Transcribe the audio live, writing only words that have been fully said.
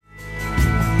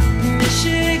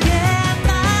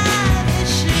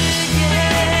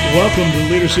Welcome to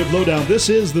Leadership Lowdown. This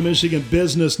is the Michigan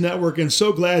Business Network, and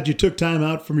so glad you took time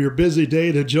out from your busy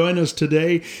day to join us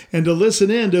today and to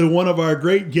listen in to one of our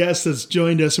great guests that's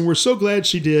joined us, and we're so glad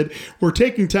she did. We're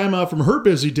taking time out from her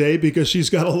busy day because she's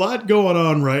got a lot going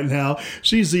on right now.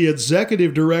 She's the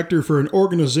executive director for an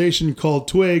organization called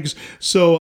Twigs.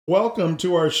 So welcome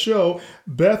to our show.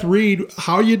 Beth Reed,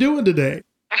 how are you doing today?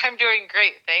 I'm doing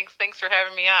great. Thanks for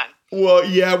having me on. Well,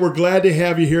 yeah, we're glad to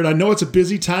have you here. And I know it's a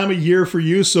busy time of year for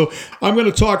you, so I'm going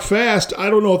to talk fast. I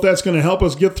don't know if that's going to help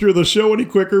us get through the show any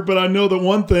quicker, but I know that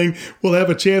one thing, we'll have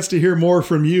a chance to hear more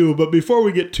from you. But before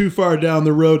we get too far down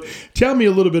the road, tell me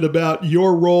a little bit about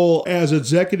your role as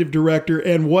executive director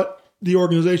and what the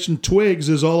organization Twigs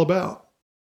is all about.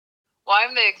 Well,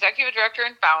 I'm the executive director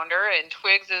and founder, and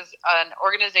Twigs is an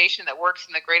organization that works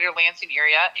in the greater Lansing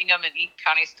area, Ingham and Eaton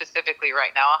County specifically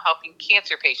right now, helping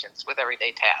cancer patients with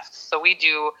everyday tasks. So we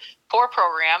do 4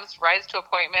 programs: Rise to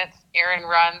Appointments, errand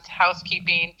runs,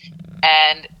 housekeeping,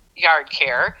 and yard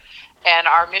care. And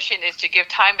our mission is to give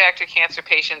time back to cancer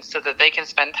patients so that they can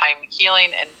spend time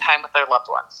healing and time with their loved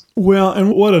ones. Well,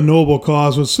 and what a noble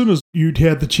cause. As soon as you'd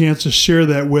had the chance to share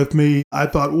that with me, I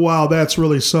thought, wow, that's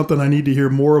really something I need to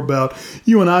hear more about.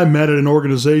 You and I met at an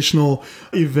organizational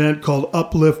event called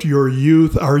Uplift Your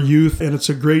Youth, Our Youth, and it's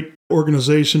a great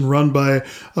organization run by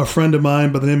a friend of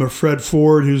mine by the name of Fred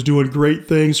Ford, who's doing great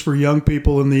things for young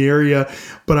people in the area.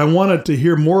 But I wanted to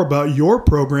hear more about your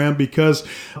program because,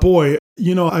 boy,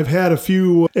 you know, I've had a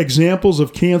few examples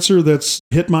of cancer that's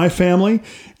hit my family,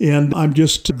 and I'm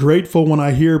just grateful when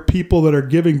I hear people that are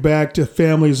giving back to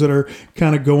families that are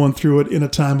kind of going through it in a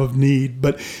time of need.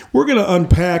 But we're going to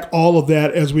unpack all of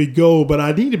that as we go, but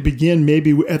I need to begin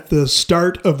maybe at the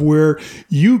start of where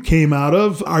you came out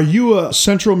of. Are you a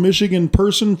Central Michigan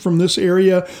person from this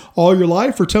area all your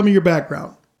life, or tell me your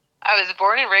background? I was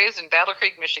born and raised in Battle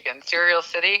Creek, Michigan, Cereal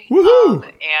City. Woohoo!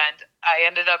 And I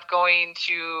ended up going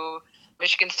to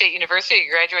Michigan State University,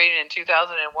 graduated in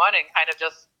 2001, and kind of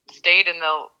just stayed in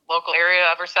the local area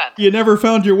ever since. You never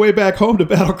found your way back home to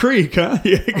Battle Creek, huh?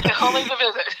 Only to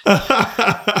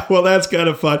visit. Well, that's kind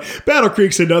of fun. Battle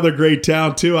Creek's another great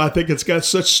town, too. I think it's got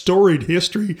such storied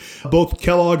history. Both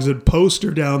Kellogg's and Post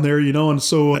are down there, you know,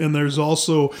 and there's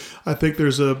also, I think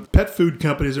there's a pet food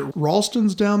company. Is it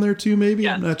Ralston's down there, too, maybe?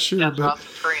 Yeah, I'm not sure. But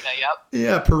Ralston, Purina, yep.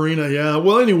 Yeah, Purina, yeah.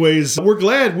 Well, anyways, we're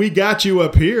glad we got you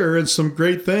up here and some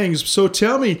great things. So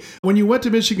tell me, when you went to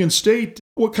Michigan State,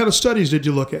 what kind of studies did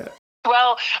you look at?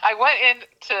 Well, I went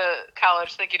into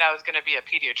college thinking I was going to be a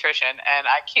pediatrician, and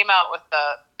I came out with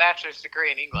a bachelor's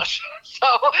degree in English. So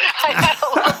I had a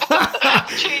little bit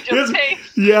of change of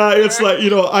taste. Yeah, it's like, you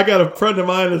know, I got a friend of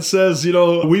mine that says, you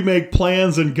know, we make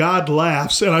plans and God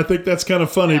laughs. And I think that's kind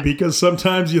of funny because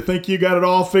sometimes you think you got it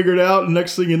all figured out, and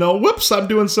next thing you know, whoops, I'm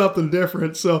doing something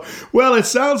different. So, well, it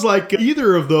sounds like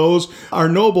either of those are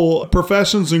noble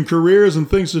professions and careers and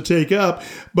things to take up.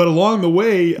 But along the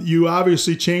way, you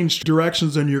obviously changed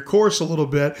directions in your course a little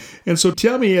bit. And so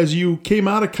tell me, as you came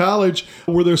out of college,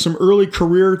 were there some early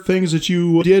career things that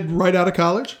you did right out of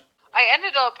college? I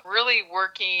ended up really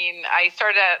working. I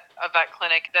started at a vet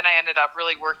clinic, then I ended up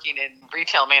really working in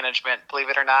retail management, believe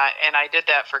it or not. And I did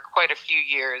that for quite a few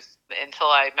years until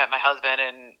I met my husband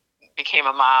and became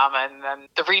a mom, and then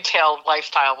the retail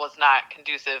lifestyle was not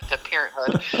conducive to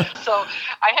parenthood. So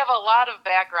I have a lot of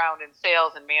background in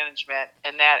sales and management,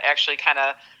 and that actually kind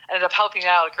of ended up helping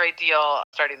out a great deal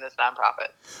starting this nonprofit.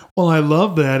 Well, I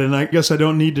love that. And I guess I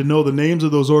don't need to know the names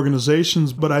of those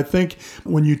organizations, but I think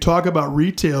when you talk about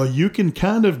retail, you can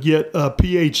kind of get a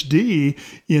PhD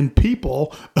in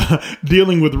people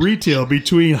dealing with retail,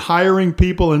 between hiring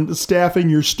people and staffing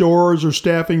your stores or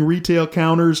staffing retail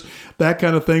counters, that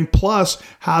kind of thing, plus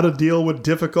how to deal with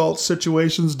difficult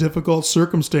situations, difficult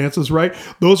circumstances, right?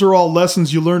 Those are all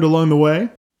lessons you learned along the way?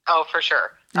 Oh, for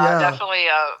sure. Definitely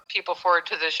a people-forward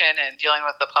position and dealing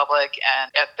with the public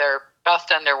and at their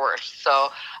best and their worst. So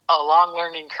a long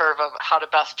learning curve of how to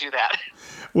best do that.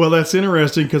 Well, that's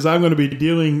interesting because I'm going to be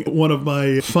dealing, one of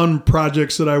my fun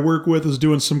projects that I work with is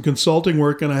doing some consulting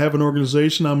work, and I have an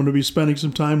organization I'm going to be spending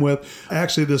some time with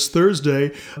actually this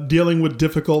Thursday, dealing with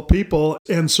difficult people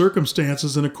and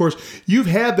circumstances. And of course, you've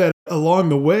had that along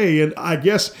the way, and I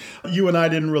guess you and I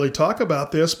didn't really talk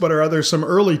about this, but are there some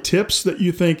early tips that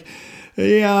you think,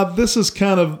 yeah, this is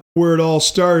kind of where it all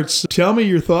starts? Tell me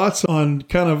your thoughts on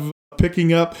kind of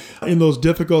picking up in those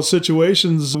difficult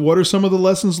situations. What are some of the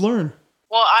lessons learned?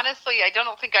 Well, honestly, I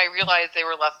don't think I realized they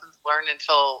were lessons learn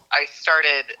until I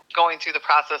started going through the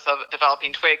process of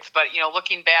developing Twigs. But,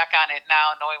 looking back on it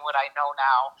now, knowing what I know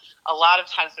now, a lot of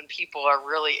times when people are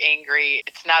really angry,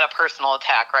 it's not a personal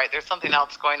attack, right? There's something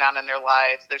else going on in their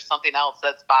lives. There's something else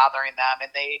that's bothering them,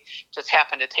 and they just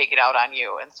happen to take it out on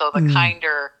you. And so the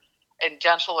kinder and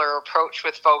gentler approach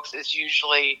with folks is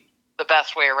usually the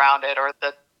best way around it, or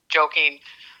the joking,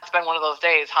 it's been one of those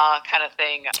days, huh, kind of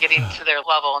thing. Getting to their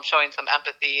level and showing some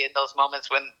empathy in those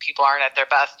moments when people aren't at their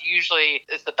best usually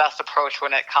is the best approach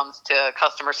when it comes to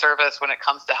customer service, when it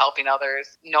comes to helping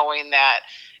others, knowing that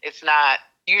it's not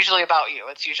usually about you.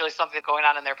 It's usually something going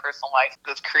on in their personal life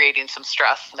that's creating some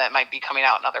stress that might be coming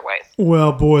out in other ways.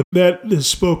 Well, boy, that is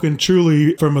spoken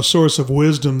truly from a source of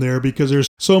wisdom there, because there's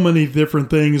so many different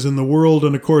things in the world.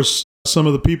 And of course, some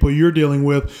of the people you're dealing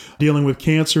with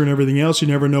cancer and everything else, you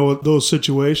never know those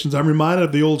situations. I'm reminded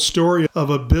of the old story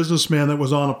of a businessman that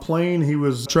was on a plane. He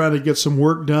was trying to get some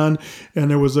work done,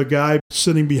 and there was a guy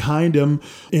sitting behind him,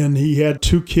 and he had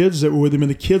 2 kids that were with him,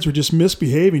 and the kids were just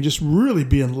misbehaving, just really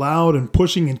being loud and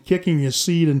pushing and kicking his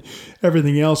seat and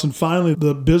everything else. And finally,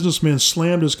 the businessman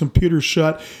slammed his computer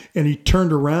shut, and he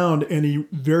turned around, and he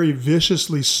very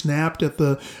viciously snapped at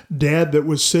the dad that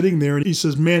was sitting there. And he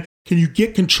says, "Man, can you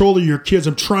get control of your kids?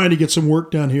 I'm trying to get some work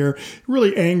done here,"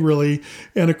 really angrily.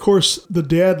 And of course, the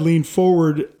dad leaned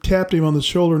forward, tapped him on the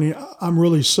shoulder, and "I'm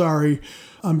really sorry.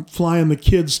 I'm flying the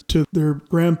kids to their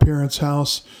grandparents'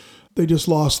 house. They just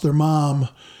lost their mom,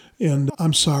 and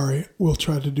I'm sorry. We'll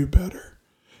try to do better."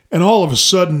 And all of a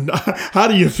sudden, how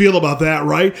do you feel about that,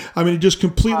 right? I mean, it just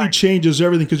completely changes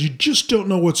everything, because you just don't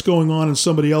know what's going on in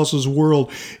somebody else's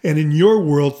world. And in your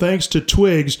world, thanks to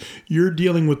Twigs, you're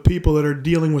dealing with people that are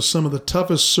dealing with some of the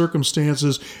toughest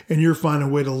circumstances, and you're finding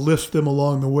a way to lift them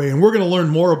along the way. And we're going to learn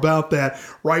more about that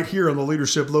right here on the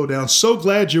Leadership Lowdown. So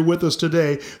glad you're with us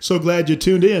today. So glad you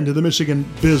tuned in to the Michigan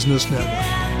Business Network.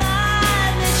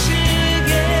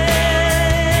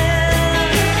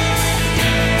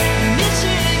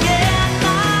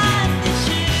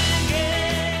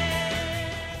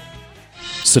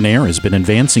 Sanair has been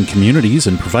advancing communities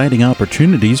and providing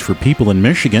opportunities for people in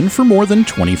Michigan for more than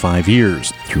 25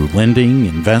 years. Through lending,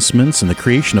 investments, and the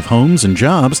creation of homes and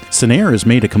jobs, Sanair has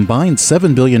made a combined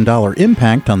 $7 billion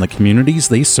impact on the communities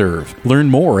they serve. Learn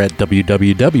more at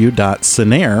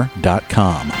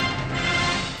www.sanair.com.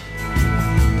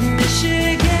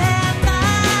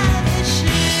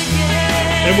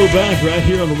 And we're back right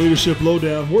here on the Leadership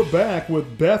Lowdown. We're back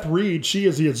with Beth Reed. She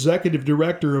is the Executive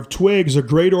Director of Twigs, a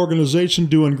great organization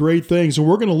doing great things. And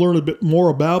we're going to learn a bit more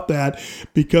about that,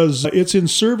 because it's in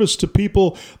service to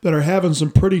people that are having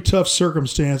some pretty tough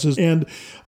circumstances. And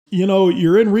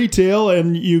you're in retail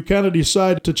and you kind of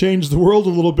decide to change the world a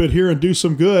little bit here and do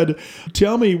some good.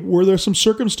 Tell me, were there some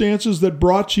circumstances that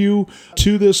brought you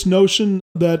to this notion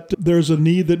that there's a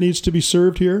need that needs to be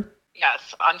served here?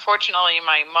 Yes. Unfortunately,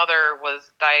 my mother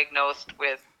was diagnosed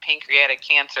with pancreatic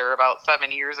cancer about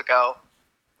 7 years ago.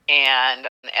 And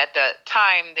at that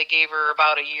time, they gave her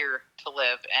about a year to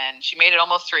live. And she made it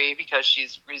almost 3 because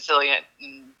she's resilient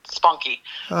and spunky.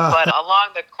 But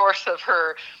along the course of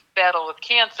her battle with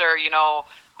cancer,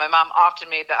 my mom often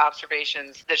made the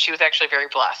observations that she was actually very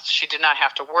blessed. She did not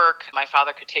have to work. My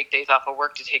father could take days off of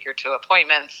work to take her to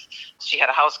appointments. She had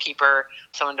a housekeeper,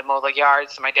 someone to mow the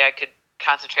yard, so my dad could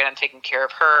concentrate on taking care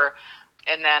of her.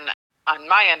 And then on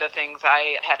my end of things,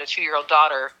 I had a 2-year-old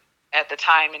daughter at the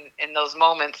time, and those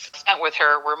moments spent with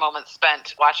her were moments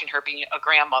spent watching her be a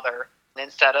grandmother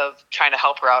instead of trying to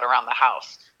help her out around the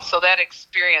house. So that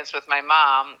experience with my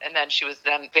mom, and then she was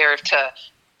then there to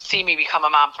see me become a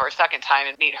mom for a second time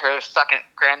and meet her second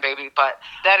grandbaby. But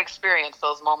that experience,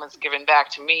 those moments given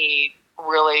back to me,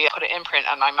 really put an imprint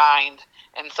on my mind.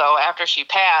 And so after she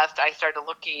passed, I started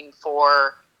looking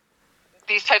for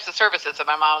these types of services that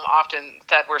my mom often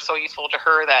said were so useful to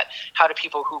her, that how do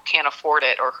people who can't afford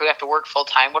it or who have to work full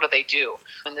time, what do they do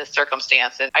in this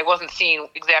circumstance? And I wasn't seeing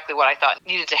exactly what I thought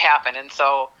needed to happen. And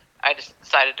so I just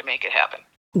decided to make it happen.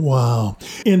 Wow.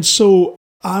 And so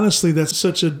honestly, that's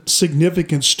such a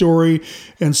significant story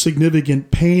and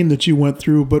significant pain that you went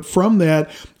through. But from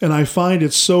that, and I find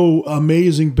it so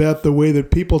amazing, Beth, the way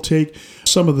that people take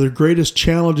some of the greatest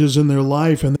challenges in their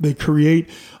life and they create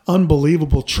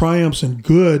unbelievable triumphs and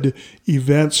good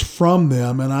events from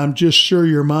them. And I'm just sure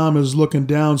your mom is looking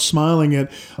down, smiling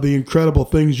at the incredible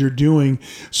things you're doing.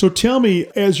 So tell me,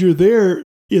 as you're there,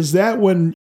 is that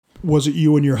when, was it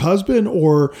you and your husband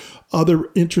or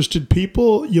other interested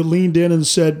people, you leaned in and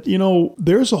said,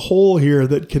 there's a hole here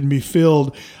that can be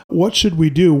filled. What should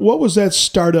we do? What was that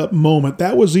startup moment?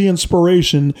 That was the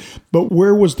inspiration, but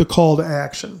where was the call to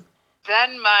action?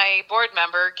 then my board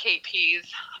member, Kate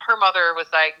Pease, her mother was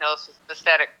diagnosed with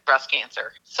metastatic breast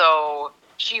cancer. So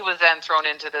she was then thrown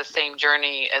into the same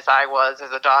journey as I was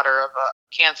as a daughter of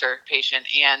a cancer patient.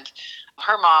 And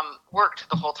her mom worked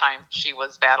the whole time she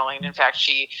was battling. In fact,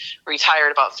 she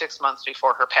retired about 6 months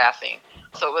before her passing.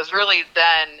 So it was really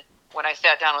then when I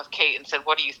sat down with Kate and said,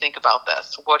 what do you think about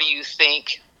this? What do you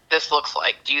think this looks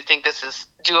like? Do you think this is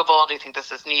doable? Do you think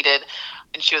this is needed?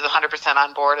 And she was 100%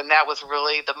 on board. And that was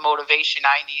really the motivation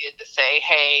I needed to say,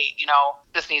 hey,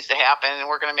 this needs to happen and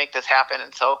we're going to make this happen.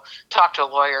 And so talked to a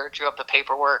lawyer, drew up the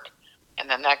paperwork. And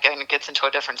then that kind of gets into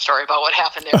a different story about what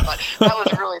happened there. But that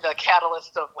was really the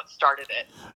catalyst of what started it,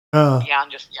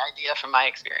 beyond just the idea from my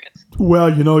experience. Well,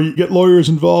 you get lawyers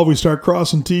involved, we start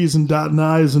crossing T's and dotting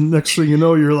I's, and next thing you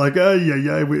know, you're like,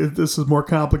 this is more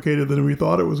complicated than we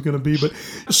thought it was going to be. But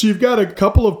so you've got a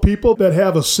couple of people that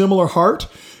have a similar heart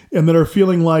and that are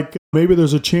feeling like maybe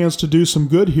there's a chance to do some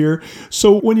good here.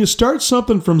 So when you start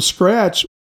something from scratch,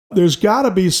 there's got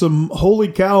to be some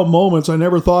holy cow moments. I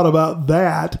never thought about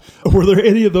that. Were there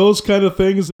any of those kind of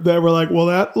things that were like, well,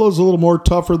 that was a little more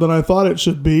tougher than I thought it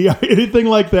should be? Anything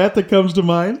like that comes to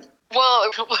mind?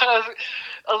 Well, what I was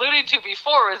alluding to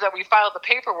before is that we filed the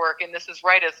paperwork, and this is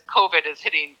right as COVID is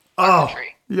hitting our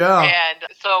country. Yeah. And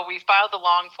so we filed the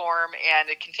long form, and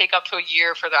it can take up to a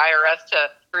year for the IRS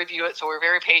to review it. So we're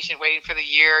very patient, waiting for the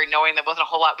year, knowing there wasn't a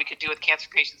whole lot we could do with cancer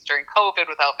patients during COVID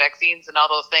without vaccines and all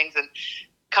those things. And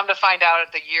come to find out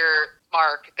at the year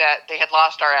mark that they had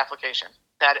lost our application.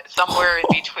 That somewhere in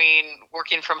between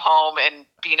working from home and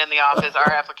being in the office,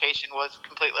 our application was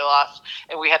completely lost,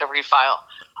 and we had to refile.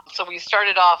 So we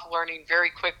started off learning very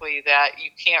quickly that you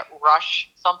can't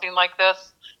rush something like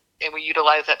this, and we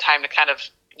utilized that time to kind of,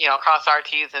 cross our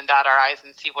T's and dot our I's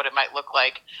and see what it might look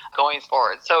like going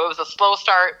forward. So it was a slow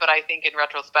start, but I think in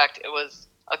retrospect, it was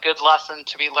a good lesson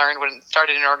to be learned when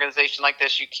starting an organization like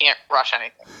this. You can't rush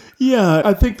anything. Yeah,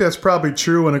 I think that's probably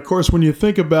true. And of course, when you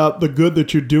think about the good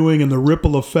that you're doing and the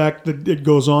ripple effect that it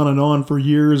goes on and on for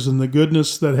years and the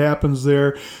goodness that happens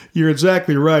there, you're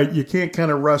exactly right. You can't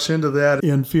kind of rush into that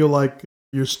and feel like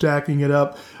you're stacking it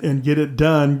up and get it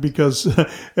done, because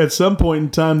at some point in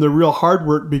time, the real hard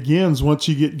work begins. Once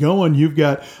you get going, you've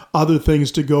got other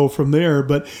things to go from there.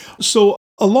 But so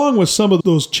along with some of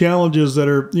those challenges that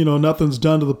are, nothing's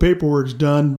done till the paperwork's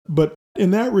done. But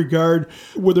in that regard,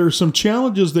 were there some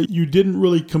challenges that you didn't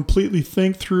really completely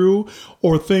think through,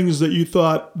 or things that you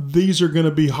thought these are going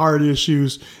to be hard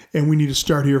issues and we need to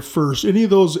start here first? Any of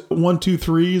those 1, 2,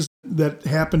 3s that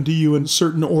happened to you in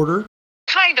certain order?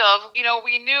 Kind of.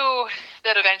 We knew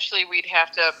that eventually we'd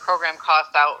have to program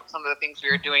cost out some of the things we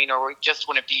were doing, or we just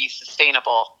wouldn't be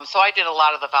sustainable. So I did a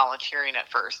lot of the volunteering at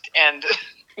first. And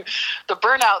the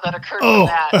burnout that occurred from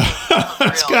that.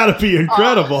 It's got to be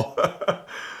incredible.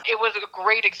 It was a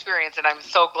great experience, and I'm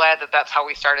so glad that that's how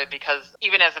we started, because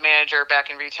even as a manager back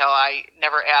in retail, I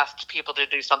never asked people to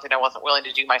do something I wasn't willing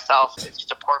to do myself. It's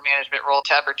just a poor management role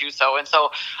to ever do so. And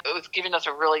so it was giving us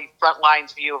a really front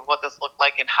lines view of what this looked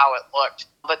like and how it looked.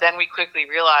 But then we quickly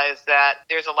realized that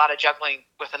there's a lot of juggling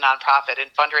with a nonprofit,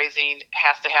 and fundraising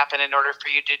has to happen in order for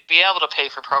you to be able to pay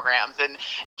for programs, and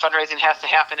fundraising has to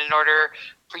happen in order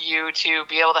for you to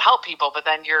be able to help people, but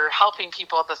then you're helping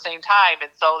people at the same time.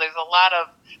 And so there's a lot of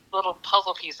little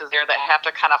puzzle pieces there that have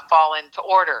to kind of fall into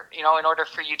order, in order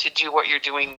for you to do what you're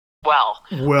doing well.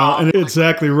 And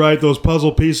exactly right. Those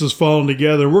puzzle pieces falling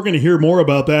together. We're going to hear more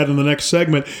about that in the next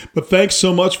segment. But thanks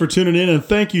so much for tuning in. And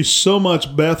thank you so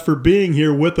much, Beth, for being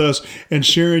here with us and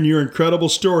sharing your incredible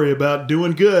story about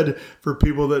doing good for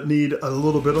people that need a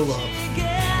little bit of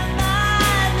love.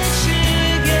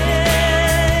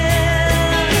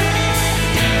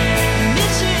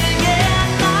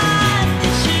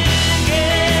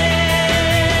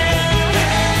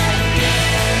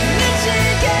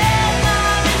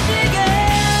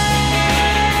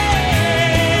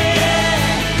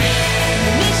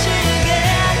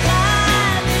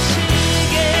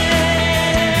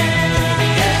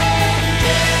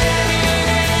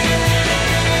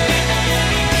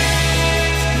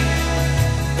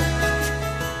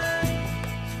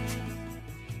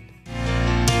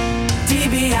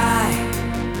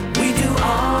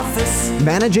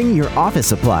 Managing your office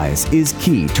supplies is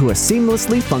key to a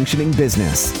seamlessly functioning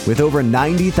business. With over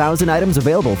 90,000 items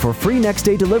available for free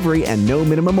next-day delivery and no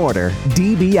minimum order,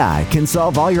 DBI can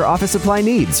solve all your office supply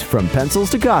needs, from pencils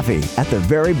to coffee, at the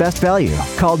very best value.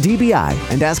 Call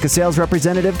DBI and ask a sales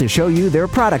representative to show you their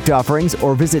product offerings,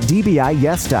 or visit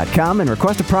dbiyes.com and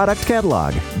request a product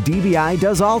catalog. DBI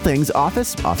does all things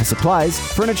office supplies,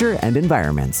 furniture, and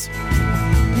environments.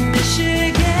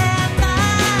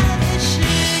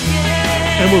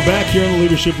 And we're back here on the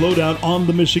Leadership Lowdown on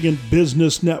the Michigan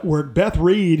Business Network. Beth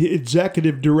Reed,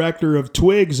 Executive Director of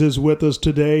Twigs, is with us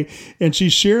today, and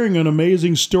she's sharing an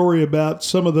amazing story about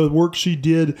some of the work she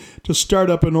did to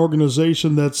start up an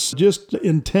organization that's just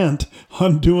intent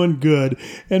on doing good.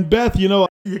 And Beth, you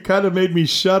kind of made me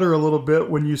shudder a little bit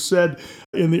when you said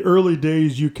in the early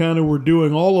days you kind of were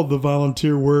doing all of the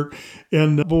volunteer work.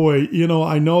 And boy,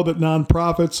 I know that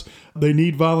nonprofits, they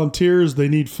need volunteers, they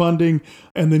need funding,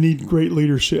 and they need great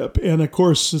leadership. And of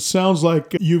course, it sounds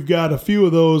like you've got a few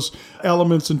of those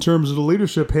elements in terms of the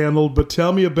leadership handled, but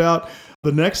tell me about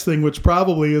the next thing, which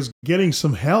probably is getting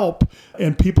some help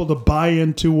and people to buy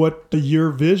into what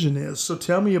your vision is. So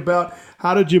tell me about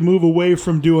how did you move away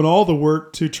from doing all the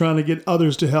work to trying to get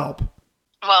others to help?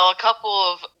 Well, a couple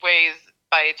of ways.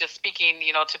 By just speaking,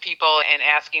 to people and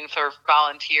asking for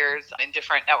volunteers in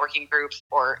different networking groups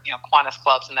or, Kiwanis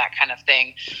clubs and that kind of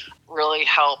thing really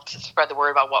helped spread the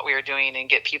word about what we were doing and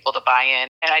get people to buy in.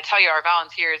 And I tell you, our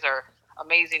volunteers are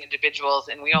amazing individuals,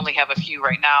 and we only have a few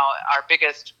right now. Our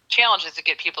biggest challenge is to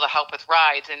get people to help with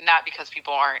rides, and not because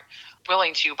people aren't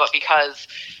willing to, but because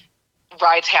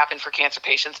rides happen for cancer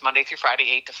patients Monday through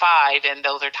Friday, 8 to 5, and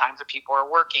those are times that people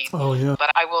are working. Oh, yeah.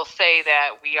 But I will say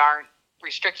that we aren't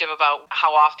restrictive about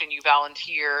how often you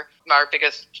volunteer. Our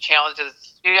biggest challenge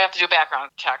is you have to do a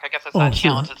background check. I guess that's not a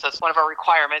challenge. Sure. It's one of our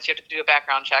requirements. You have to do a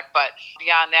background check. But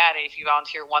beyond that, if you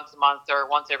volunteer once a month or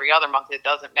once every other month, it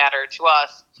doesn't matter to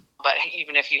us. But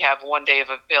even if you have one day of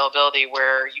availability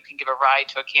where you can give a ride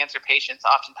to a cancer patient,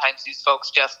 oftentimes these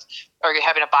folks just are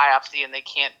having a biopsy and they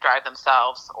can't drive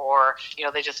themselves, or,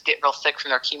 they just get real sick from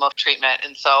their chemo treatment.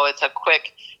 And so it's a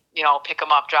quick, pick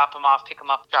them up, drop them off, pick them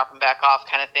up, drop them back off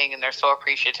kind of thing. And they're so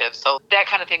appreciative. So that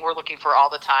kind of thing we're looking for all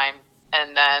the time.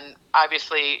 And then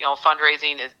obviously,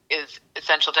 fundraising is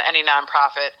essential to any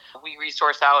nonprofit. We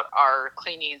resource out our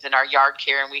cleanings and our yard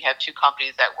care, and we have 2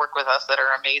 companies that work with us that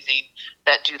are amazing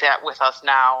that do that with us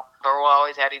now. But we're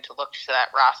always adding to look to that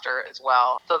roster as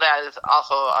well. So that is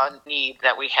also a need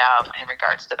that we have in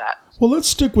regards to that. Well, let's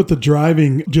stick with the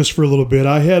driving just for a little bit.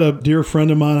 I had a dear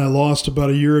friend of mine I lost about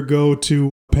a year ago to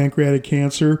pancreatic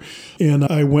cancer, and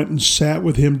I went and sat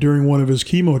with him during one of his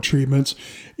chemo treatments.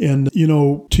 And,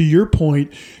 to your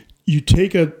point, you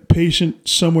take a patient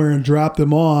somewhere and drop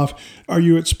them off. Are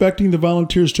you expecting the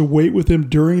volunteers to wait with them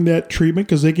during that treatment?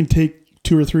 Because they can take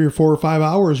 2 or 3 or 4 or 5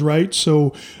 hours, right?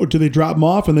 So or do they drop them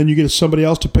off and then you get somebody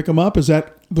else to pick them up? Is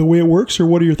that the way it works, or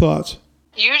what are your thoughts?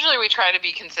 Usually we try to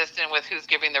be consistent with who's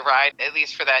giving the ride, at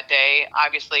least for that day.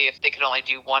 Obviously, if they could only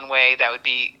do one way, that would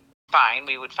be fine.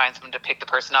 We would find someone to pick the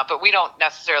person up, but we don't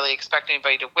necessarily expect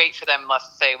anybody to wait for them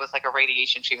unless, say, it was like a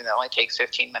radiation treatment that only takes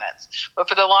 15 minutes. But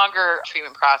for the longer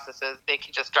treatment processes, they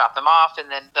can just drop them off,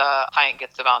 and then the client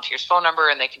gets the volunteer's phone number,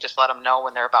 and they can just let them know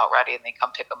when they're about ready, and they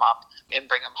come pick them up and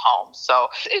bring them home. So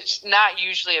it's not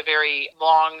usually a very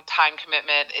long time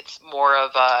commitment. It's more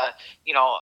of a,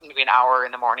 maybe an hour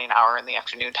in the morning, an hour in the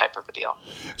afternoon type of a deal.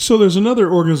 So there's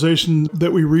another organization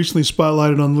that we recently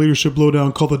spotlighted on Leadership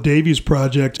Lowdown called the Davies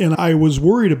Project, and I was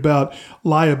worried about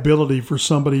liability for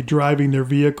somebody driving their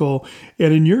vehicle.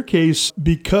 And in your case,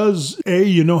 because A,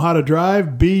 you know how to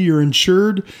drive, B, you're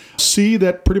insured, C,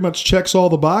 that pretty much checks all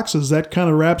the boxes. That kind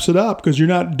of wraps it up because you're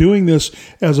not doing this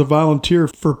as a volunteer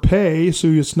for pay, so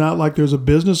it's not like there's a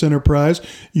business enterprise.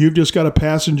 You've just got a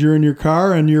passenger in your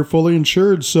car and you're fully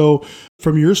insured. So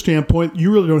from your standpoint,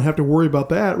 you really don't have to worry about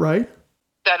that, right?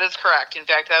 That is correct. In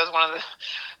fact, that was one of the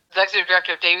executive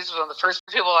director of Davies was one of the first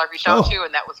people I reached out to,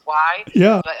 and that was why.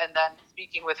 Yeah. And then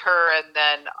speaking with her, and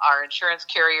then our insurance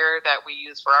carrier that we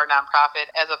use for our nonprofit,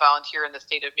 as a volunteer in the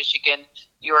state of Michigan,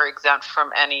 you are exempt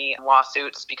from any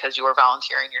lawsuits because you are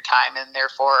volunteering your time, and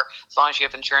therefore, as long as you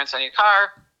have insurance on your car,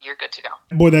 you're good to go.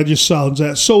 Boy, that just sounds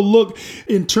that. So look,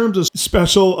 in terms of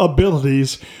special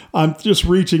abilities, I'm just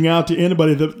reaching out to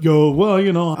anybody that go,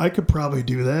 well, I could probably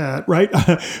do that, right?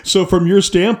 So from your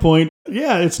standpoint,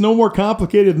 yeah, it's no more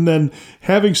complicated than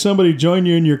having somebody join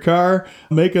you in your car,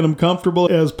 making them comfortable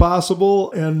as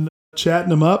possible and chatting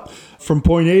them up from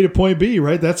point A to point B,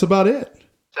 right? That's about it.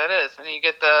 That is. And you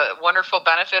get the wonderful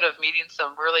benefit of meeting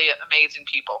some really amazing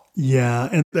people. Yeah,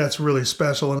 and that's really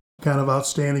special and kind of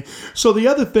outstanding. So the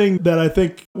other thing that I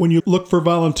think when you look for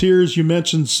volunteers, you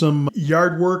mentioned some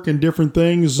yard work and different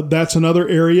things. That's another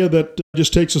area that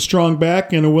just takes a strong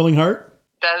back and a willing heart.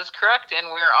 That is correct, and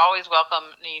we're always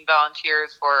welcoming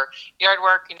volunteers for yard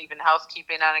work and even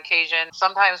housekeeping on occasion.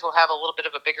 Sometimes we'll have a little bit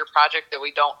of a bigger project that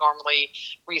we don't normally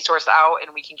resource out,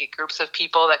 and we can get groups of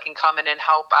people that can come in and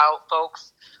help out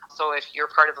folks. So if you're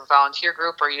part of a volunteer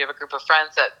group or you have a group of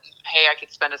friends that, hey, I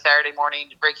could spend a Saturday morning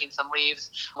breaking some leaves,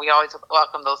 we always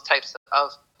welcome that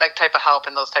type of help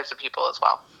and those types of people as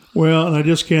well. Well, and I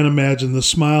just can't imagine the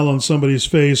smile on somebody's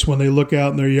face when they look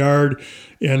out in their yard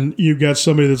and you've got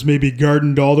somebody that's maybe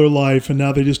gardened all their life and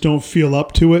now they just don't feel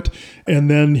up to it. And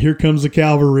then here comes the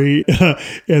cavalry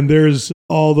and there's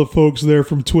all the folks there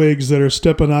from Twigs that are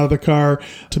stepping out of the car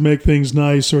to make things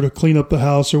nice or to clean up the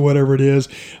house or whatever it is,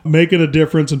 making a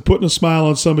difference and putting a smile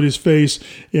on somebody's face.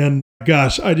 And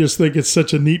gosh, I just think it's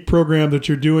such a neat program that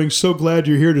you're doing. So glad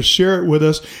you're here to share it with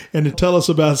us and to tell us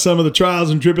about some of the trials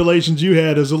and tribulations you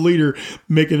had as a leader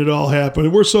making it all happen.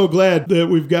 And we're so glad that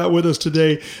we've got with us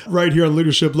today right here on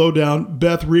Leadership Lowdown,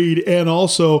 Beth Reed. And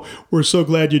also, we're so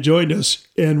glad you joined us.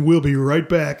 And we'll be right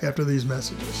back after these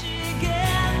messages.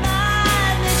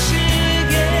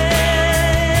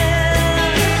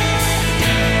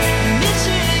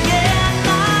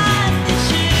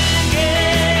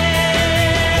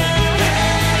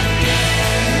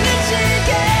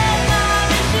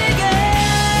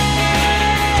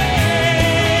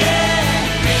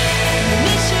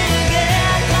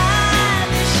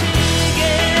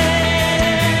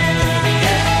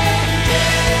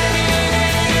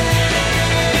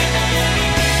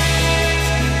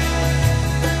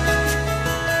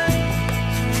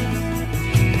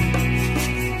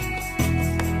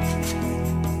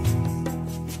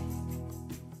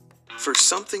 For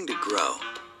something to grow,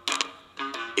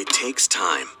 it takes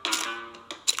time.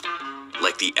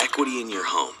 Like the equity in your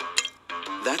home.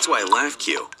 That's why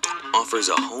LaughQ offers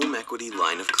a home equity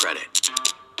line of credit.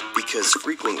 Because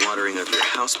frequent watering of your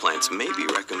houseplants may be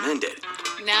recommended.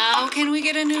 Now can we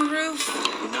get a new roof?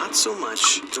 Not so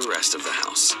much the rest of the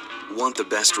house. Want the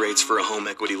best rates for a home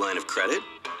equity line of credit?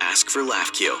 Ask for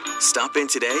LaughQ. Stop in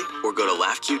today or go to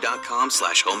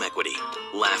laughq.com/homeequity.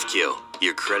 LaughQ,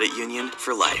 your credit union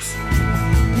for life.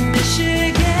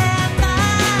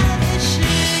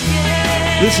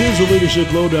 This is the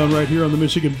Leadership Lowdown right here on the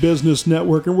Michigan Business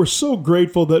Network, and we're so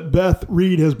grateful that Beth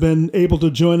Reed has been able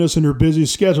to join us in her busy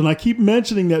schedule. And I keep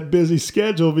mentioning that busy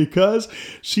schedule because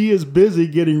she is busy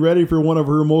getting ready for one of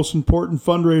her most important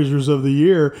fundraisers of the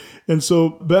year. And so,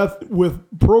 Beth,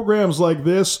 with programs like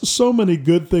this, so many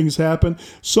good things happen,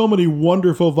 so many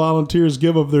wonderful volunteers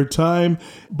give of their time,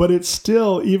 but it's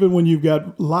still, even when you've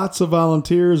got lots of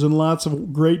volunteers and lots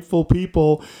of grateful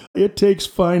people, it takes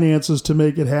finances to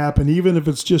make it happen, even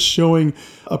if it's just showing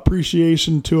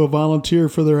appreciation to a volunteer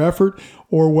for their effort,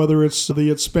 or whether it's the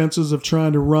expenses of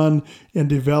trying to run and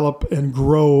develop and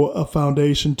grow a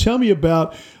foundation. Tell me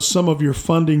about some of your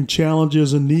funding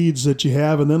challenges and needs that you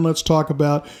have, and then let's talk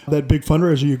about that big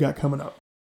fundraiser you got coming up.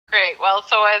 Great. Well,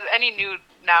 so as any new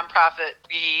nonprofit,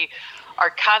 we are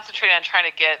concentrating on trying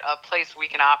to get a place we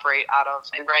can operate out of.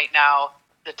 And right now,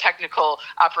 the technical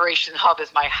operation hub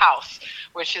is my house,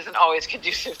 which isn't always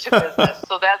conducive to business.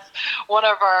 So that's one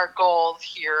of our goals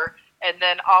here. And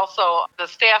then also the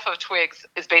staff of Twigs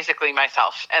is basically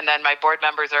myself. And then my board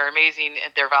members are amazing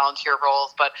in their volunteer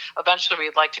roles, but eventually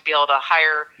we'd like to be able to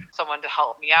hire someone to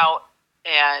help me out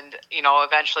and,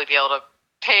 eventually be able to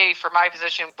pay for my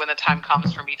position when the time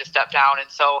comes for me to step down. And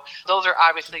so those are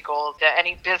obviously goals that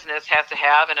any business has to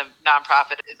have, and a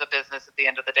nonprofit is a business at the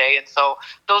end of the day. And so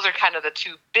those are kind of the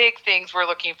two big things we're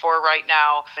looking for right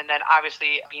now. And then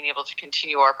obviously being able to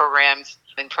continue our programs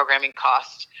and programming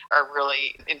costs are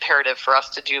really imperative for us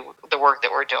to do the work that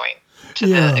we're doing to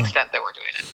the extent that we're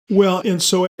doing it. Well, and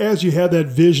so as you had that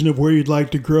vision of where you'd like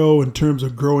to grow in terms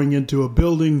of growing into a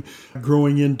building,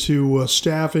 growing into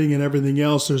staffing and everything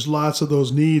else, there's lots of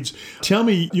those needs. Tell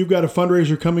me, you've got a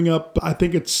fundraiser coming up, I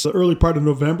think it's the early part of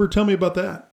November. Tell me about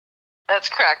that. That's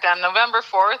correct. On November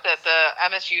 4th at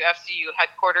the MSU FCU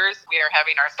headquarters, we are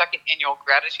having our second annual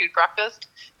gratitude breakfast.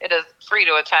 It is free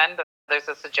to attend. There's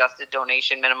a suggested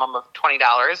donation minimum of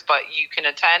 $20, but you can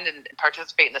attend and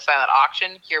participate in the silent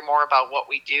auction, hear more about what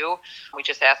we do. We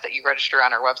just ask that you register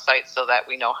on our website so that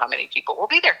we know how many people will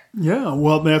be there. Yeah,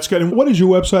 well, that's good. And what is your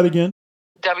website again?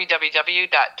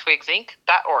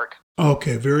 www.twigsinc.org.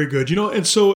 Okay, very good. And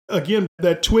so again,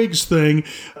 that Twigs thing,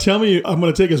 tell me, I'm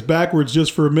going to take us backwards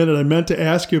just for a minute. I meant to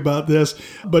ask you about this,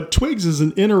 but Twigs is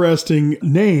an interesting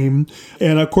name.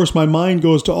 And of course, my mind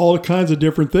goes to all kinds of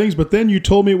different things, but then you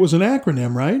told me it was an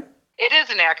acronym, right? It is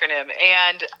an acronym.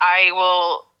 And I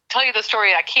will tell you the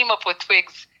story. I came up with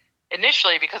Twigs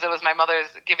initially because it was my mother's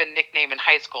given nickname in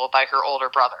high school by her older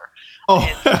brother. Oh.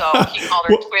 And so he called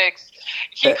her Twigs.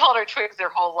 He called her Twigs their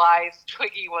whole lives.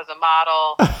 Twiggy was a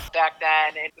model back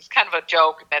then. It was kind of a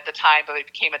joke at the time, but it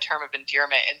became a term of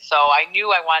endearment. And so I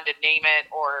knew I wanted to name it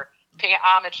or pay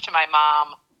homage to my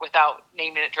mom without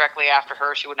naming it directly after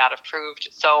her. She would not have approved.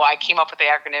 So I came up with the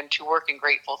acronym To Work in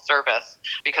Grateful Service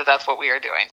because that's what we are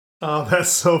doing. Oh, that's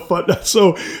so fun.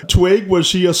 So Twig, was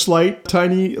she a slight,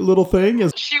 tiny little thing?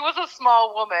 She was a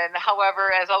small woman.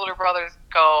 However, as older brothers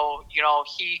go,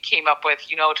 he came up with,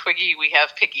 Twiggy, we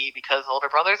have Piggy, because older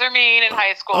brothers are mean in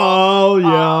high school. Oh,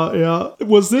 yeah.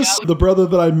 Was this the brother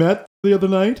that I met the other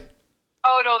night?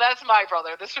 Oh, no, that's my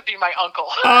brother. This would be my uncle.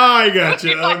 I got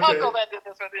you. My uncle that did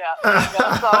this with,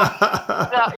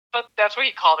 but that's what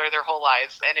he called her their whole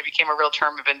lives, and it became a real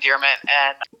term of endearment,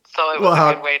 and so it was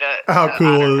a good way to How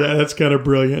cool is that? That's kind of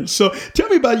brilliant. So tell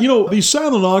me about, these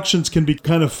silent auctions can be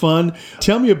kind of fun.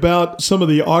 Tell me about some of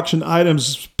the auction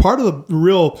items, part of the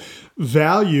real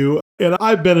value, and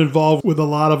I've been involved with a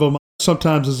lot of them,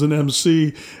 sometimes as an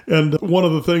MC. And one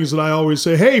of the things that I always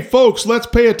say, hey, folks, let's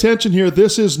pay attention here.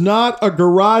 This is not a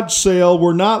garage sale.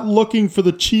 We're not looking for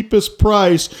the cheapest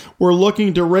price. We're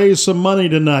looking to raise some money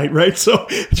tonight, right? So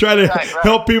try to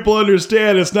help people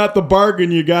understand it's not the bargain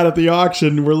you got at the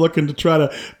auction. We're looking to try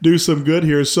to do some good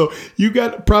here. So you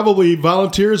got probably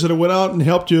volunteers that went out and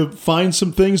helped you find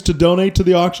some things to donate to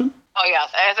the auction? Oh,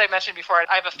 yes. As I mentioned before,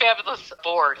 I have a fabulous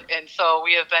board. And so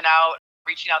we have been out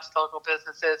reaching out to local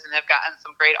businesses and have gotten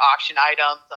some great auction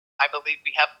items. I believe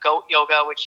we have goat yoga,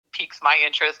 which piques my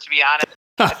interest, to be honest.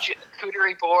 A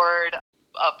charcuterie board,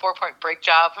 a 4-point brake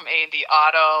job from A&D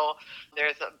Auto.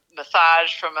 There's a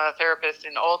massage from a therapist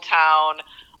in Old Town.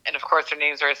 And of course, their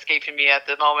names are escaping me at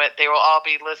the moment. They will all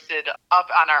be listed up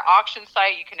on our auction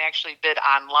site. You can actually bid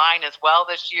online as well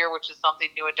this year, which is something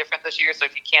new and different this year. So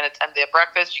if you can't attend the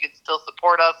breakfast, you can still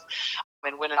support us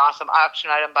and win an awesome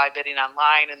auction item by bidding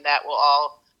online. And that will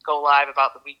all go live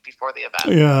about the week before the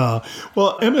event. Yeah.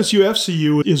 Well,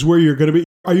 MSU-FCU is where you're going to be.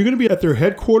 Are you going to be at their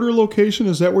headquarter location?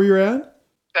 Is that where you're at?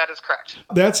 That is correct.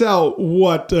 That's out,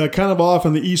 kind of off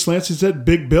in the East Lansing. It's that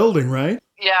big building, right?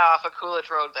 Yeah, off of Coolidge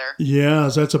Road there. Yeah,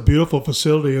 that's a beautiful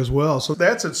facility as well. So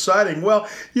that's exciting. Well,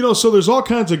 so there's all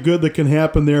kinds of good that can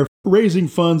happen there. Raising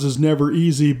funds is never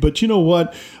easy, but you know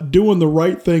what? Doing the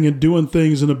right thing and doing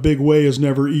things in a big way is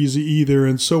never easy either.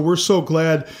 And so we're so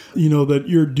glad, that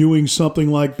you're doing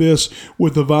something like this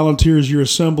with the volunteers you're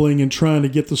assembling and trying to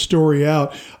get the story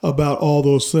out about all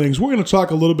those things. We're going to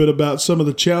talk a little bit about some of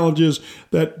the challenges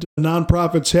that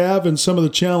nonprofits have and some of the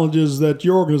challenges that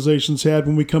your organizations had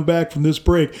when we come back from this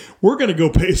break. We're going to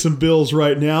go pay some bills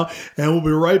right now, and we'll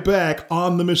be right back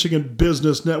on the Michigan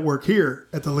Business Network here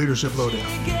at the Leadership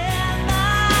Lowdown.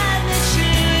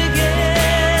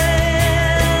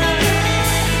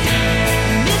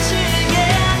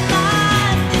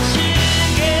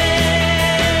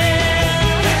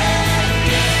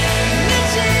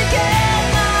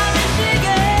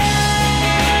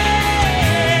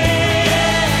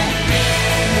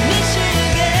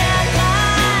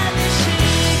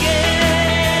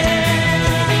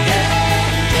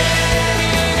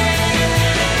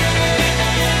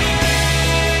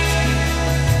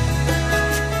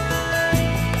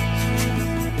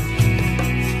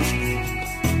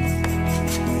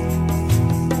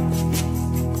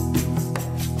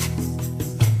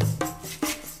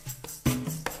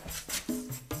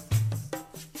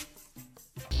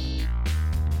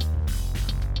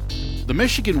 The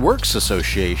Michigan Works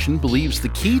Association believes the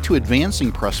key to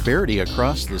advancing prosperity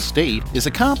across the state is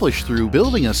accomplished through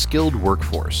building a skilled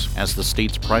workforce. As the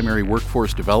state's primary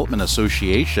workforce development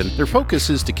association, their focus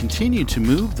is to continue to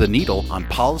move the needle on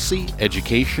policy,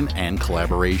 education, and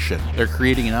collaboration. They're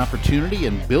creating an opportunity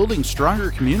and building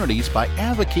stronger communities by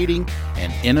advocating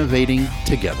and innovating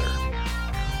together.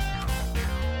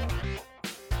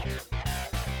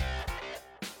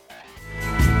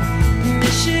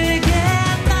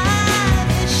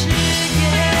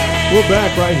 We're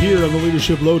back right here on the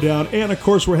Leadership Lowdown, and of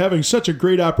course we're having such a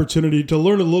great opportunity to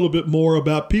learn a little bit more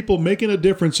about people making a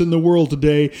difference in the world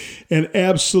today, and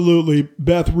absolutely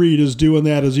Beth Reed is doing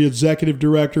that as the Executive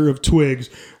Director of TWIGS,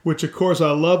 which of course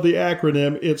I love the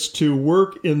acronym. It's to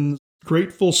work in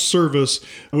grateful service,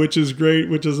 which is great,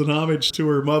 which is an homage to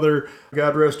her mother.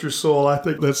 God rest her soul. I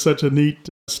think that's such a neat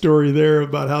story there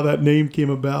about how that name came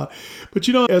about. But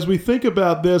as we think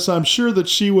about this, I'm sure that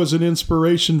she was an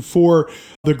inspiration for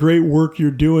the great work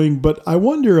you're doing. But I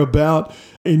wonder about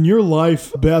in your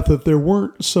life, Beth, if there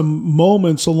weren't some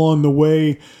moments along the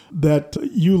way that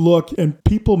you look and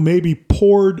people maybe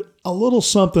poured a little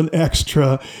something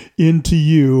extra into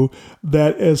you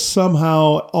that as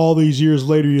somehow all these years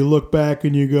later you look back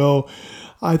and you go,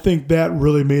 I think that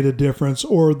really made a difference,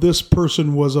 or this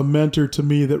person was a mentor to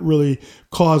me that really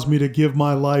caused me to give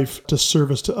my life to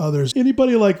service to others.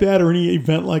 Anybody like that or any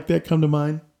event like that come to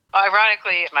mind?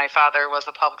 Ironically, my father was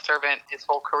a public servant his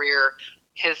whole career.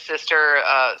 His sister,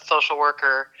 a social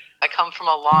worker. I come from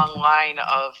a long line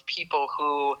of people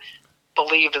who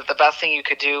believed that the best thing you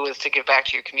could do was to give back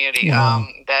to your community. Wow.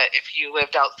 That if you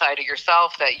lived outside of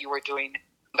yourself, that you were doing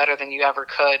better than you ever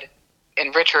could,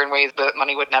 and richer in ways that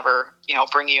money would never,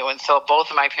 bring you. And so both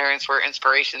of my parents were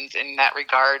inspirations in that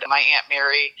regard. My Aunt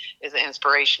Mary is an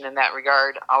inspiration in that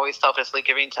regard, always selflessly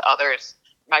giving to others.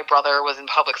 My brother was in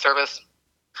public service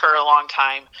for a long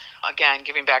time, again,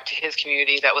 giving back to his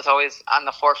community. That was always on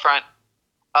the forefront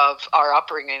of our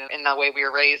upbringing and the way we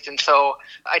were raised. And so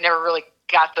I never really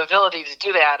got the ability to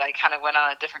do that. I kind of went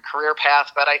on a different career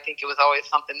path, but I think it was always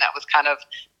something that was kind of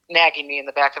nagging me in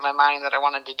the back of my mind that I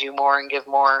wanted to do more and give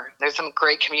more. There's some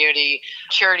great community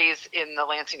charities in the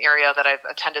Lansing area that I've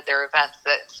attended their events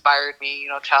that inspired me,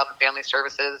 Child and Family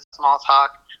Services, Small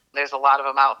Talk. There's a lot of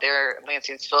them out there.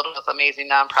 Lansing's filled with amazing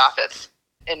nonprofits,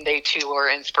 and they too were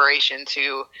inspiration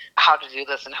to how to do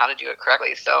this and how to do it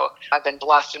correctly. So I've been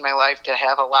blessed in my life to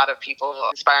have a lot of people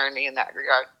inspiring me in that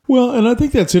regard. Well, and I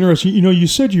think that's interesting. You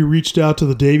said you reached out to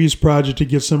the Davies Project to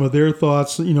get some of their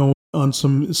thoughts, on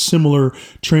some similar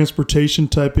transportation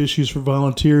type issues for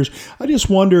volunteers. I just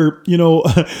wonder,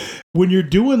 when you're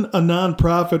doing a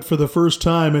nonprofit for the first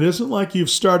time, it isn't like you've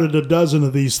started a dozen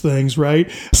of these things, right?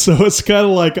 So it's kind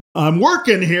of like, I'm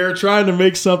working here trying to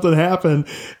make something happen.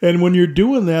 And when you're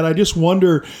doing that, I just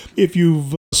wonder if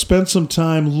you've spent some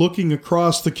time looking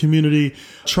across the community,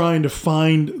 trying to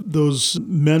find those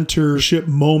mentorship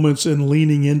moments and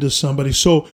leaning into somebody.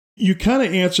 So you kind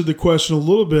of answered the question a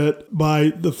little bit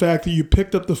by the fact that you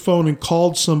picked up the phone and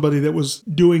called somebody that was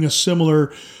doing a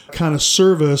similar kind of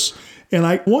service. And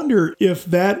I wonder if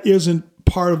that isn't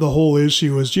part of the whole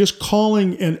issue, is just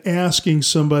calling and asking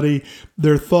somebody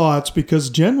their thoughts, because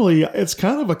generally it's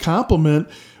kind of a compliment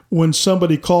when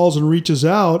somebody calls and reaches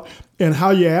out, and how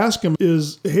you ask them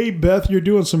is, hey, Beth, you're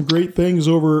doing some great things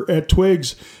over at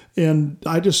Twigs, and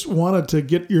I just wanted to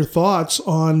get your thoughts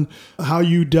on how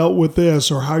you dealt with this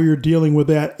or how you're dealing with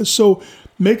that. So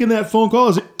making that phone call,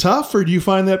 is it tough, or do you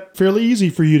find that fairly easy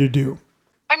for you to do?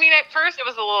 I mean, at first it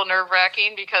was a little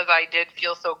nerve-wracking because I did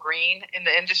feel so green in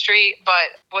the industry.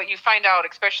 But what you find out,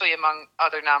 especially among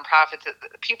other nonprofits, is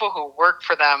that the people who work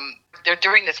for them, they're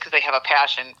doing this because they have a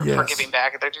passion for giving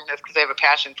back. They're doing this because they have a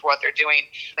passion for what they're doing.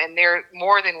 And they're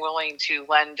more than willing to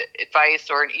lend advice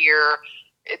or an ear.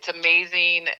 It's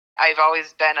amazing. I've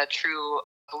always been a true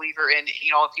believer in, if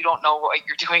you don't know what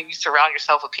you're doing, you surround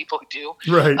yourself with people who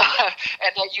do. Right. And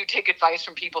that you take advice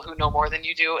from people who know more than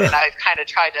you do. And I've kind of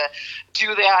tried to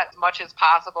do that as much as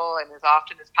possible and as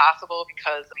often as possible,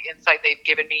 because the insight they've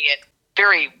given me, and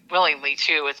very willingly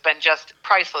too, it's been just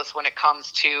priceless when it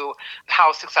comes to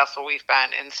how successful we've been.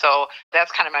 And so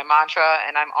that's kind of my mantra,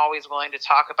 and I'm always willing to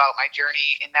talk about my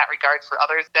journey in that regard for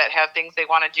others that have things they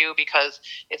want to do, because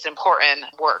it's important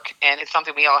work and it's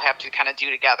something we all have to kind of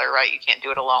do together, right? You can't do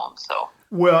it alone. So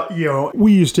well,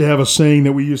 we used to have a saying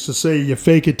that we used to say, you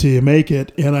fake it till you make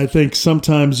it. And I think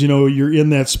sometimes, you're in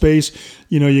that space,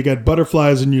 you got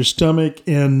butterflies in your stomach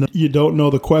and you don't know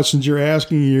the questions you're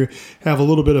asking. You have a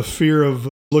little bit of fear of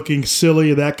looking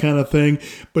silly, that kind of thing.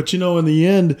 But, in the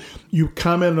end, you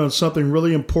commented on something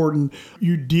really important.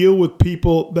 You deal with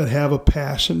people that have a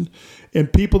passion.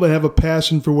 And people that have a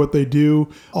passion for what they do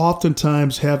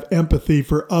oftentimes have empathy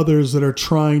for others that are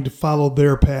trying to follow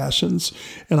their passions.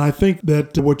 And I think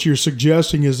that what you're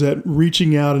suggesting is that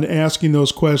reaching out and asking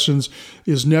those questions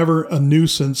is never a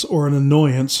nuisance or an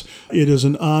annoyance. It is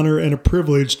an honor and a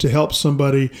privilege to help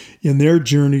somebody in their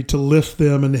journey, to lift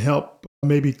them and help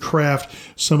maybe craft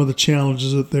some of the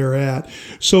challenges that they're at.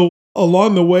 So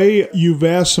along the way, you've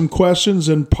asked some questions,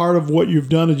 and part of what you've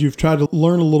done is you've tried to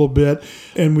learn a little bit.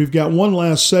 And we've got one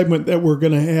last segment that we're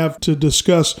going to have to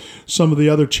discuss some of the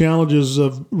other challenges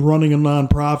of running a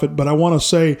nonprofit. But I want to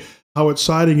say how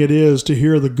exciting it is to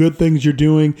hear the good things you're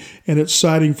doing, and it's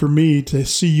exciting for me to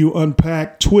see you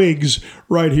unpack Twigs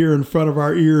right here in front of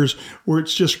our ears, where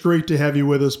it's just great to have you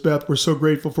with us, Beth. We're so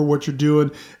grateful for what you're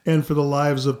doing and for the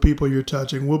lives of people you're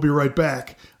touching. We'll be right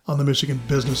back on the Michigan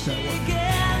Business Network.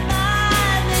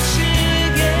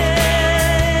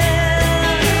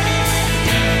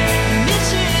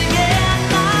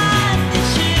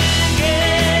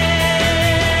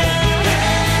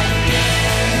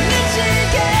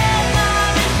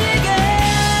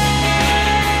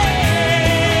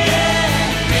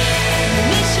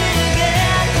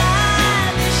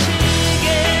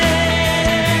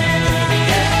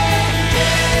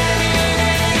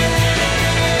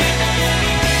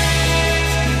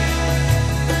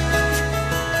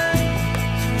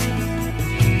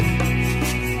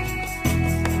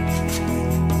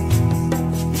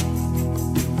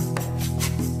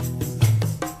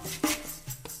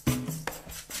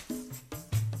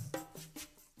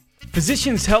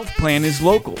 Physicians Health Plan is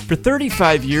local. For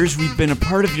 35 years, we've been a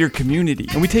part of your community,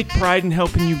 and we take pride in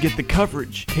helping you get the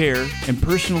coverage, care, and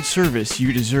personal service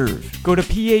you deserve. Go to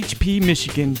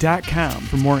phpmichigan.com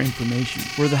for more information.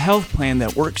 We're the health plan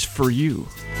that works for you.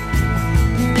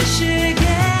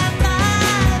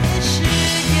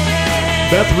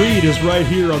 Beth Reed is right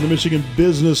here on the Michigan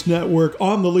Business Network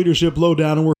on the Leadership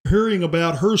Lowdown, and we're hearing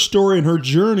about her story and her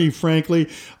journey, frankly,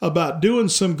 about doing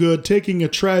some good, taking a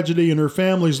tragedy in her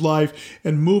family's life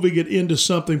and moving it into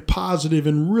something positive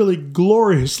and really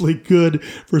gloriously good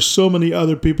for so many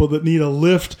other people that need a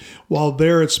lift while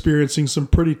they're experiencing some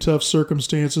pretty tough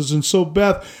circumstances. And so,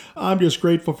 Beth, I'm just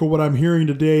grateful for what I'm hearing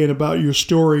today and about your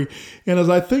story. And as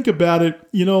I think about it,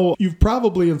 you've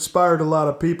probably inspired a lot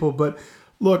of people, but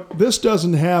look, this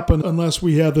doesn't happen unless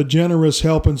we have the generous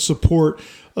help and support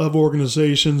of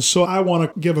organizations. So I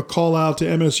want to give a call out to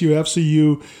MSU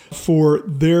FCU for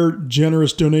their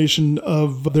generous donation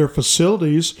of their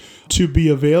facilities to be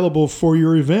available for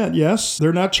your event. Yes,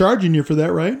 they're not charging you for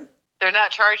that, right? They're not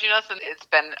charging us, and it's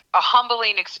been a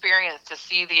humbling experience to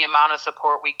see the amount of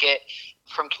support we get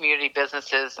from community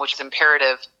businesses, which is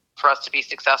imperative for us to be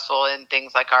successful in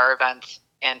things like our events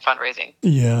and fundraising.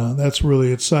 Yeah, that's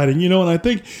really exciting. And I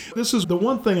think this is the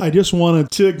one thing I just wanted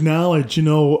to acknowledge.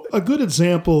 A good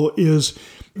example is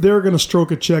they're going to stroke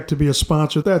a check to be a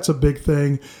sponsor. That's a big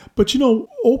thing. But,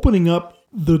 opening up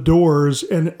the doors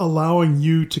and allowing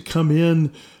you to come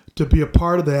in to be a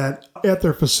part of that at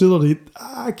their facility,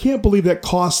 I can't believe that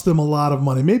costs them a lot of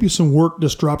money. Maybe some work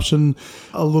disruption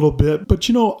a little bit. But,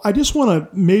 I just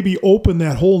want to maybe open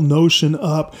that whole notion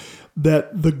up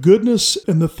that the goodness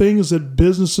and the things that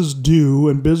businesses do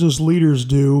and business leaders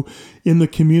do in the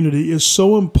community is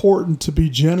so important to be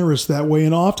generous that way,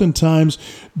 and oftentimes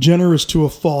generous to a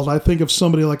fault. I think of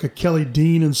somebody like a Kelly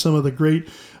Dean and some of the great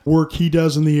work he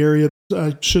does in the area.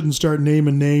 I shouldn't start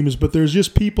naming names, but there's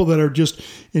just people that are just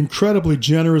incredibly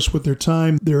generous with their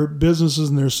time, their businesses,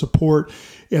 and their support.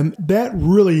 And that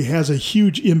really has a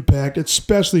huge impact,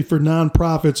 especially for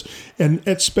nonprofits and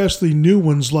especially new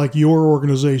ones like your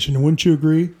organization. Wouldn't you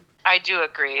agree? I do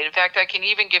agree. In fact, I can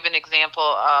even give an example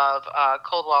of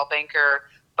Coldwell Banker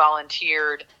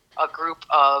volunteered a group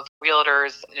of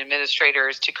realtors and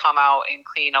administrators to come out and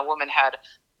clean. A woman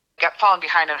got fallen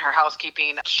behind in her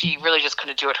housekeeping. She really just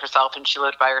couldn't do it herself, and she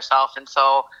lived by herself. And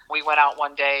so we went out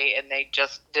one day, and they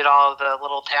just did all the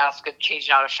little tasks of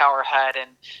changing out a shower head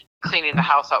and cleaning the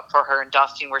house up for her and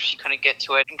dusting where she couldn't get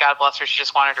to it. And God bless her, she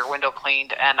just wanted her window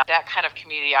cleaned. And that kind of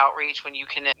community outreach, when you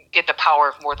can get the power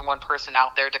of more than one person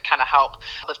out there to kind of help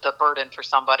lift a burden for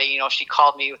somebody. She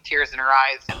called me with tears in her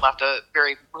eyes and left a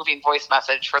very moving voice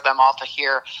message for them all to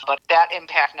hear. But that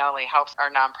impact not only helps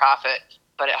our nonprofit,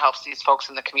 but it helps these folks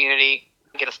in the community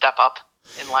get a step up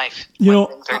in life when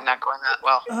things are not going that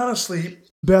well. Honestly,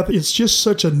 Beth, it's just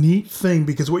such a neat thing,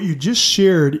 because what you just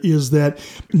shared is that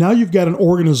now you've got an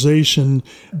organization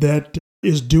that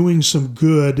is doing some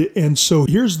good. And so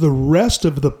here's the rest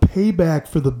of the payback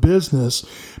for the business,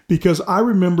 because I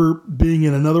remember being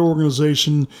in another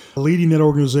organization, leading that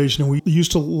organization, and we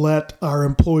used to let our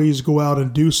employees go out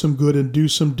and do some good and do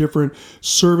some different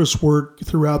service work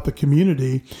throughout the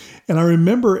community. And I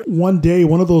remember one day,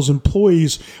 one of those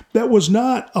employees that was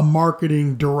not a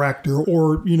marketing director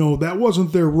or, that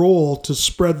wasn't their role to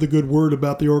spread the good word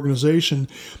about the organization,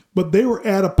 but they were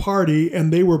at a party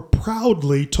and they were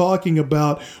proudly talking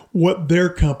about what their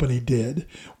company did,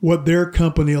 what their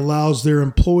company allows their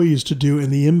employees to do,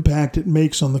 and the impact it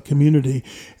makes on the community.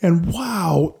 And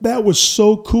wow, that was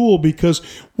so cool, because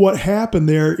what happened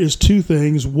there is two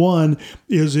things. One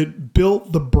is it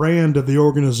built the brand of the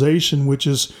organization, which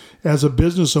is, as a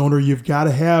business owner, you've got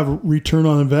to have return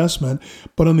on investment.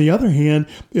 But on the other hand,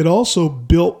 it also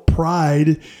built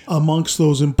pride amongst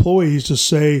those employees to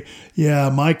say, yeah,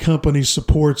 my company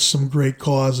supports some great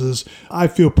causes. I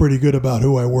feel pretty good about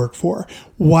who I work for.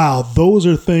 Wow, those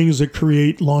are things that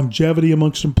create longevity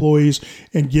amongst employees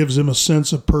and gives them a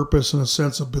sense of purpose and a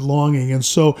sense of belonging. And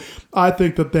so I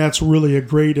think that that's really a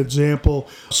great example,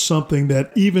 something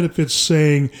that even if it's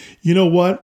saying, you know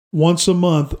what, once a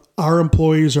month, our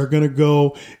employees are going to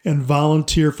go and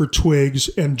volunteer for Twigs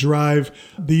and drive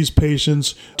these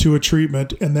patients to a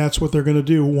treatment. And that's what they're going to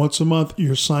do. Once a month,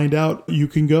 you're signed out, you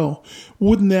can go.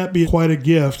 Wouldn't that be quite a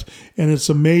gift? And it's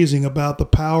amazing about the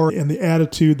power and the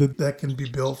attitude that can be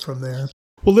built from there.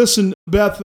 Well, listen,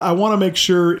 Beth, I want to make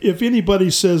sure if anybody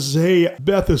says, hey,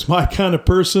 Beth is my kind of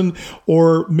person,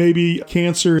 or maybe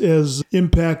cancer has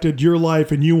impacted your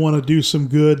life and you want to do some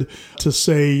good, to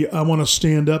say, I want to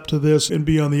stand up to this and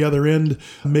be on the other end,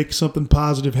 make something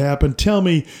positive happen. Tell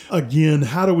me again,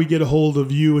 how do we get a hold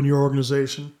of you and your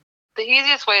organization? The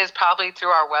easiest way is probably through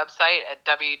our website at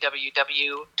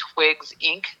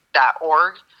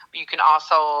www.twigsinc.org. You can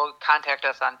also contact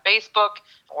us on Facebook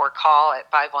or call at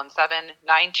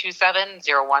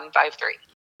 517-927-0153.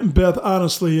 Beth,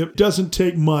 honestly, it doesn't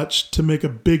take much to make a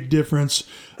big difference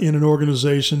in an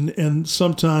organization. And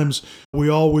sometimes we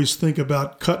always think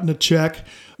about cutting a check.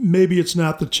 Maybe it's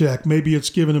not the check. Maybe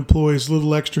it's giving employees a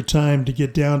little extra time to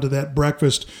get down to that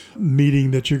breakfast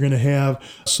meeting that you're going to have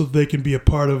so they can be a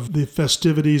part of the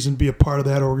festivities and be a part of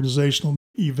that organizational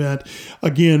event.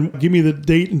 Again, give me the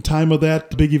date and time of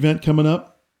that big event coming up.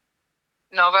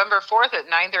 November 4th at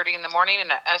 9:30 in the morning in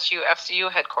the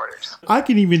SUFCU headquarters. I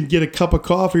can even get a cup of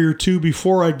coffee or two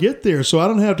before I get there, so I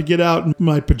don't have to get out in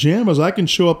my pajamas. I can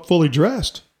show up fully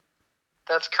dressed.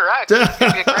 That's correct. It's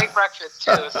going to be a great breakfast,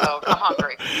 too, so come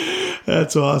hungry.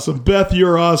 That's awesome. Beth,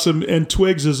 you're awesome, and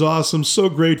Twigs is awesome. So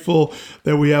grateful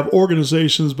that we have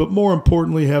organizations, but more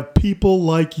importantly, have people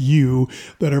like you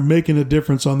that are making a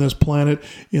difference on this planet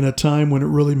in a time when it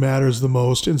really matters the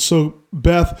most. And so,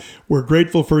 Beth, we're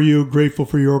grateful for you, grateful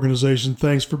for your organization.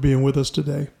 Thanks for being with us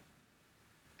today.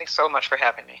 Thanks so much for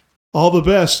having me. All the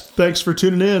best. Thanks for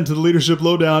tuning in to the Leadership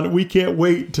Lowdown. We can't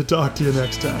wait to talk to you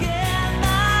next time.